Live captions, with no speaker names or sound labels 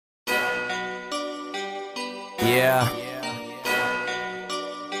Yeah.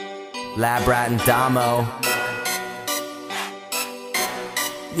 LabRat and Domo.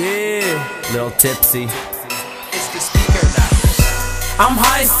 Yeah. Little tipsy. It's the speaker now. I'm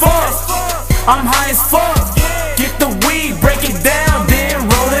high as fuck. I'm high as fuck. Get the weed, break it down, then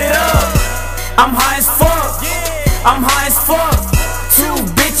roll it up. I'm high as fuck. I'm high as fuck. 2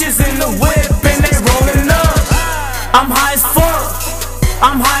 bitches in the whip and they rolling up. I'm high as fuck.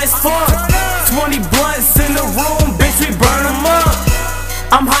 I'm high as fuck. 20 blunts in the room, bitch, we burn them up.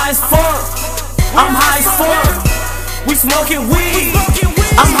 I'm high as fuck. I'm high as fuck. We smoking weed.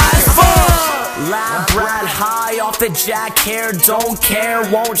 I'm high as fuck. LabRat high off the jack hair, don't care,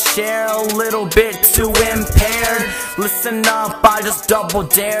 won't share, a little bit too impaired. Listen up, I just double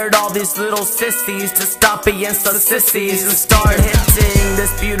dared all these little sissies to stop being so sissies and start hitting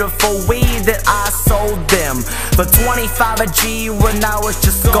this beautiful weed that I sold them for 25 a G when I was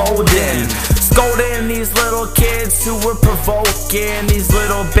just golden. Scolding these little kids who were provoking these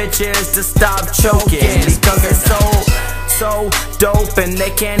little bitches to stop choking because they're so dope and they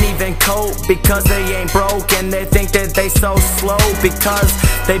can't even cope because they ain't broke, and they think that they so slow because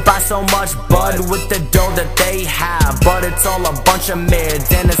they buy so much bud with the dough that they have, but it's all a bunch of mids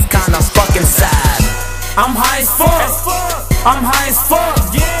and it's kinda fucking sad. I'm high as fuck. I'm high as fuck.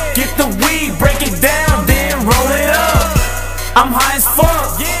 Get the weed, break it down, then roll it up. I'm high as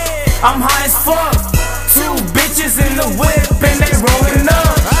fuck. I'm high as fuck. 2 bitches in the whip and they rolling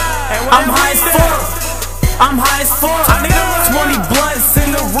up. I'm high as fuck. I'm high as fuck. 20 blunts in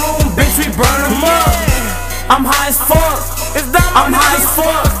the room, bitch, we burn them up. I'm high as fuck. I'm high as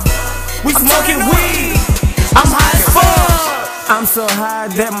fuck. We smoking weed. I'm high as fuck. I'm so high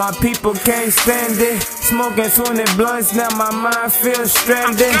that my people can't stand it. Smoking 20 blunts, now my mind feels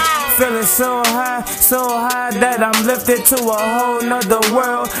stranded. Feeling so high that I'm lifted to a whole nother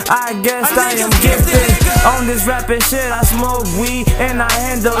world. I guess I am gifted. On this rapping shit, I smoke weed and I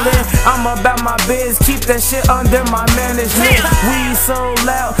handle it. I'm about my biz, keep that shit under my management. Weed so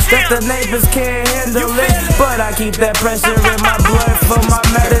loud that the neighbors can't handle it, but I keep that pressure in my blood for my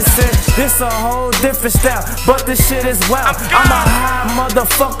medicine. This a whole different style, but this shit is wild. I'm a high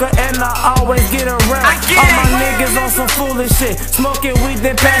motherfucker and I always get around. All my niggas on some foolish shit, smoking weed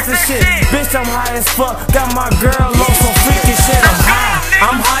then passing shit. Bitch, I'm high as fuck, got my girl on some freaky shit. I'm high.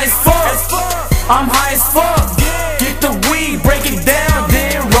 I'm high as fuck. I'm high as fuck. Get the weed, break it down,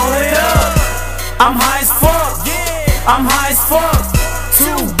 then roll it up. I'm high as fuck. I'm high as fuck.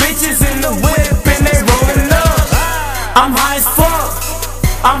 2 bitches in the whip and they rolling up. I'm high as fuck.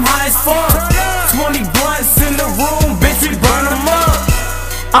 I'm high as fuck. 20 blunts in the room, bitch, we burn them up.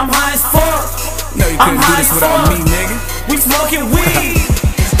 I'm high as fuck. No, you couldn't do this without me, nigga. We smoking weed.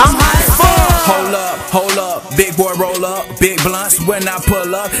 I'm high as fuck. Hold up, big boy roll up, big blunts when I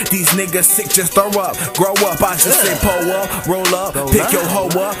pull up. These niggas sick, just throw up, grow up, I should say pull up, roll up, pick your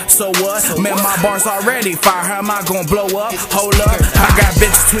hoe up, so what? Man, my bars already fire, how am I gonna blow up? Hold up, I got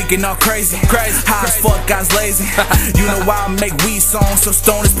bitches tweaking all crazy, high as fuck, guys lazy. You know why I make weed songs, so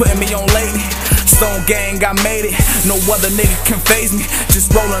Stone is putting me on lately. Stone gang, I made it, no other nigga can phase me.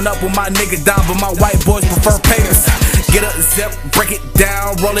 Just rolling up with my nigga down, but my white boys prefer papers. Get a zip, break it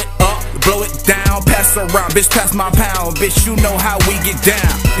down, roll it up, blow it down, pass around, bitch, pass my pound, bitch, you know how we get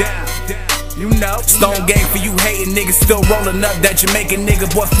down. You know, Stone gang for you hating niggas, still rolling up that Jamaican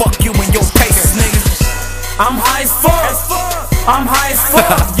nigga, boy, fuck you and your paces, nigga. I'm high as fuck. I'm high as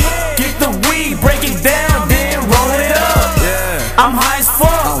fuck. Get the weed, break it down, then roll it up. I'm high as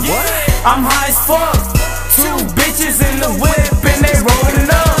fuck. I'm high as fuck. 2 bitches in the whip and they rolling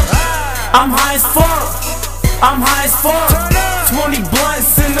up. I'm high as fuck. I'm high as fuck. 20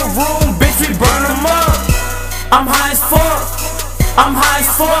 blunts in the room, bitch, we burn them up. I'm high as fuck. I'm high as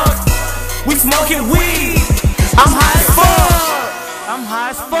fuck. We smoking weed. I'm high as fuck. I'm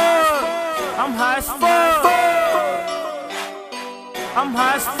high as fuck. I'm high as fuck. I'm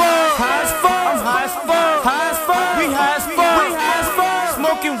high as fuck. High as fuck. I'm high as fuck. High as fuck. We high as fuck. We high as fuck.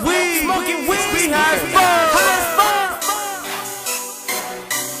 Smoking weed. Smoking weed. We high as fuck. High as fuck.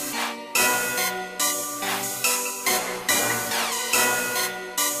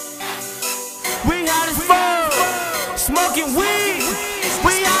 We high as fuck. Smoking weed.